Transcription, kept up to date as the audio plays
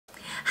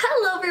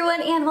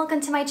everyone and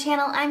welcome to my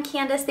channel. I'm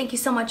Candace. Thank you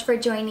so much for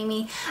joining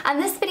me. On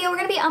this video we're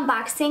going to be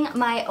unboxing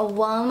my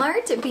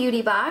Walmart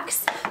beauty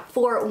box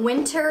for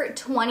winter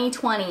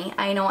 2020.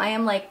 I know I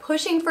am like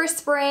pushing for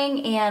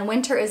spring and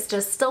winter is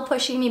just still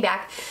pushing me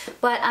back,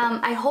 but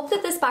I hope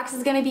that this box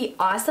is going to be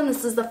awesome.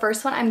 This is the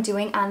first one I'm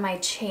doing on my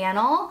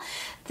channel.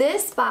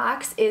 This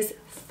box is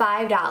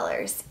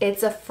 $5.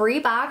 It's a free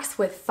box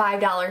with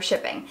 $5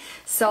 shipping.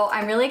 So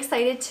I'm really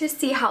excited to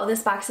see how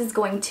this box is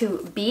going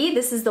to be.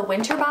 This is the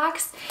winter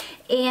box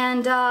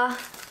and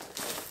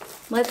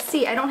let's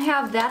see, I don't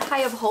have that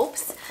high of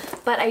hopes,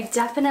 but I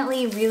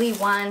definitely really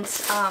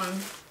want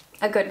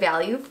a good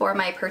value for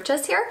my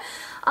purchase here.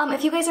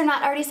 If you guys are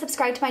not already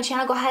subscribed to my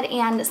channel, go ahead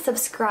and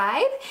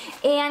subscribe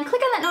and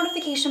click on that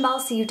notification bell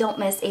so you don't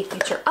miss a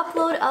future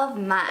upload of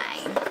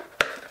mine.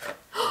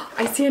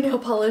 I see a nail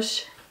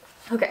polish.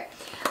 Okay.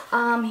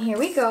 Here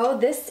we go.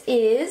 This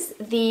is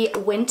the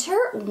Winter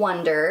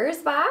Wonders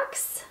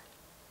box.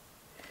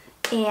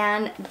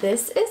 And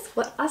this is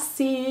what I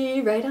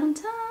see right on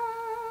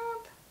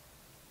top.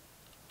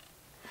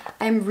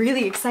 I'm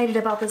really excited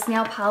about this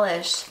nail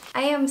polish.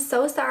 I am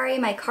so sorry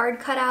my card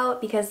cut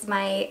out because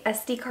my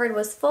SD card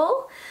was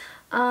full.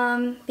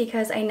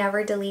 Because I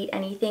never delete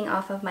anything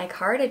off of my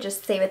card. I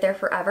just save it there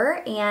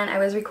forever. And I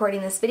was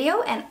recording this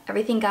video and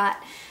everything got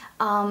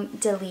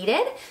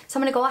deleted. So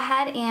I'm gonna go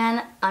ahead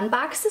and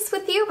unbox this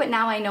with you, but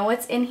now I know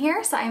what's in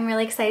here, so I'm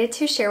really excited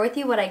to share with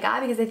you what I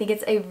got because I think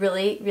it's a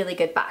really, really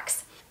good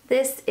box.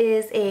 This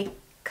is a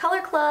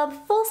Color Club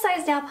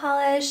full-size nail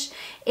polish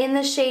in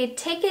the shade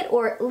Take It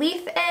or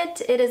Leave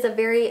It. It is a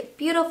very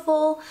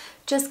beautiful,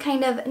 just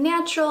kind of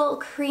natural,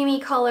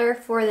 creamy color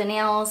for the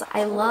nails.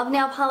 I love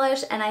nail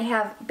polish and I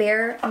have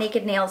bare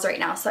naked nails right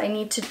now, so I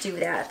need to do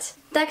that.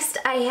 Next,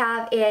 I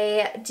have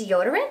a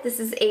deodorant. This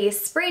is a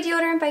spray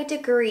deodorant by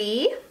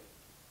Degree.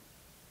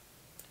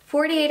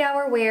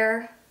 48-hour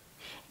wear,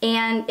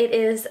 and it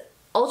is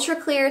ultra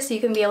clear, so you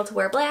can be able to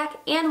wear black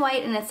and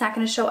white, and it's not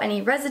going to show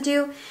any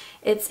residue.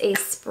 It's a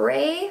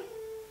spray,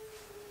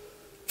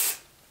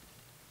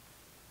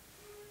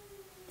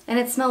 and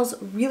it smells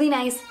really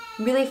nice,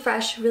 really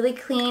fresh, really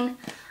clean.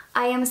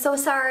 I am so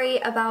sorry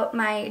about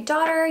my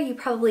daughter. You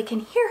probably can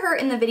hear her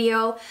in the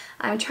video.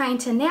 I'm trying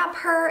to nap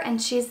her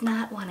and she's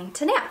not wanting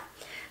to nap.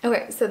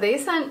 Okay, so they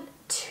sent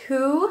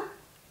 2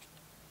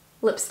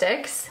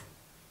 lipsticks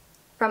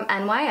from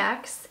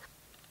NYX.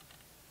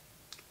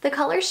 The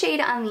color shade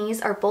on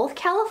these are both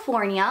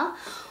California.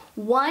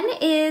 One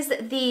is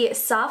the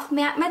soft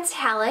matte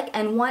metallic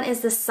and one is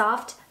the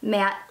soft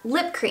matte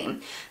lip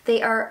cream.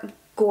 They are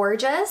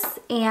gorgeous,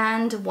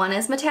 and one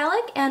is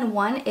metallic and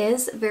one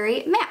is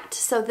very matte.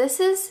 So this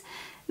is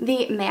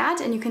the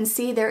matte, and you can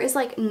see there is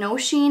like no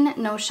sheen,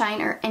 no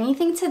shine or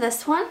anything to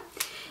this one.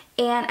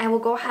 And I will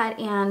go ahead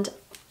and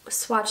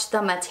swatch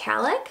the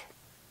metallic.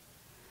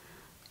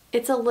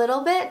 It's a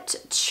little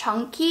bit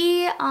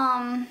chunky.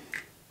 I'm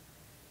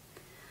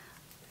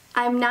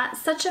not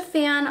such a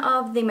fan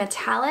of the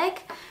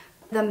metallic.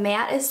 The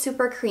matte is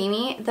super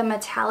creamy. The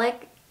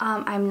metallic,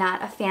 I'm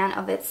not a fan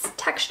of its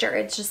texture.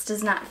 It just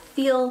does not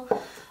feel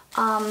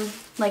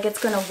like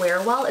it's gonna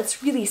wear well.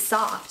 It's really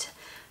soft,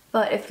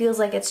 but it feels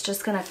like it's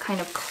just gonna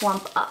kind of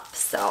clump up.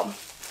 So,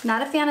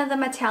 not a fan of the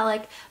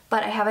metallic,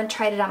 but I haven't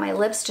tried it on my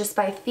lips. Just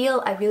by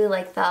feel, I really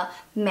like the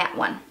matte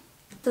one.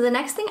 So the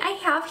next thing I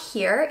have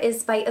here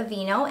is by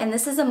Aveeno, and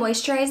this is a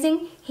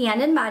moisturizing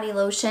hand and body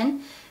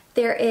lotion.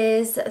 There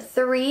is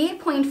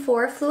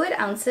 3.4 fluid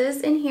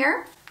ounces in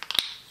here.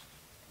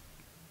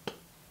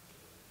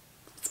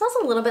 Smells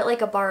a little bit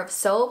like a bar of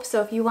soap,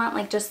 so if you want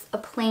like just a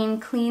plain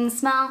clean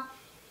smell,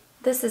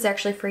 this is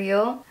actually for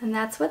you. And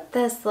that's what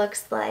this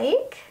looks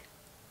like.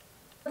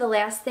 The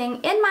last thing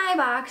in my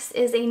box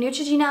is a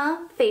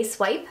Neutrogena face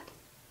wipe.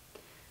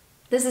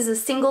 This is a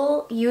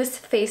single-use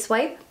face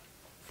wipe.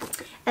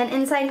 And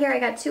inside here I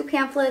got 2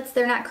 pamphlets.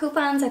 They're not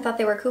coupons. I thought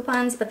they were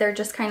coupons, but they're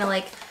just kind of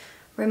like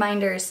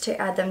reminders to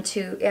add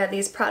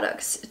these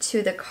products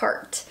to the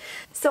cart.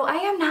 So I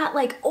am not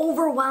like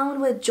overwhelmed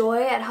with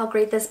joy at how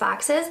great this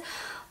box is.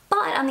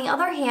 But on the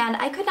other hand,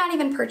 I could not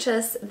even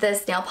purchase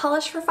this nail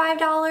polish for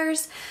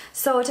 $5.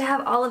 So to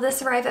have all of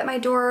this arrive at my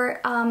door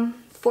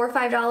for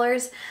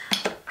 $5,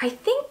 I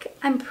think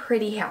I'm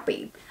pretty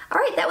happy.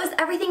 Alright, that was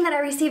everything that I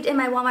received in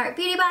my Walmart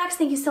beauty box.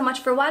 Thank you so much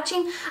for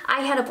watching.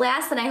 I had a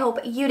blast and I hope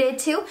you did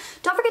too.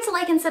 Don't forget to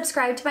like and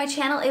subscribe to my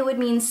channel. It would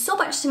mean so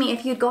much to me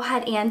if you'd go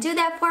ahead and do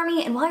that for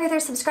me. And while you're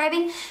there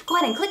subscribing, go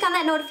ahead and click on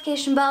that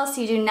notification bell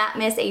so you do not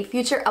miss a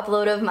future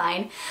upload of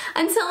mine.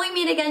 Until we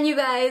meet again, you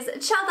guys,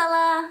 ciao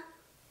Bella!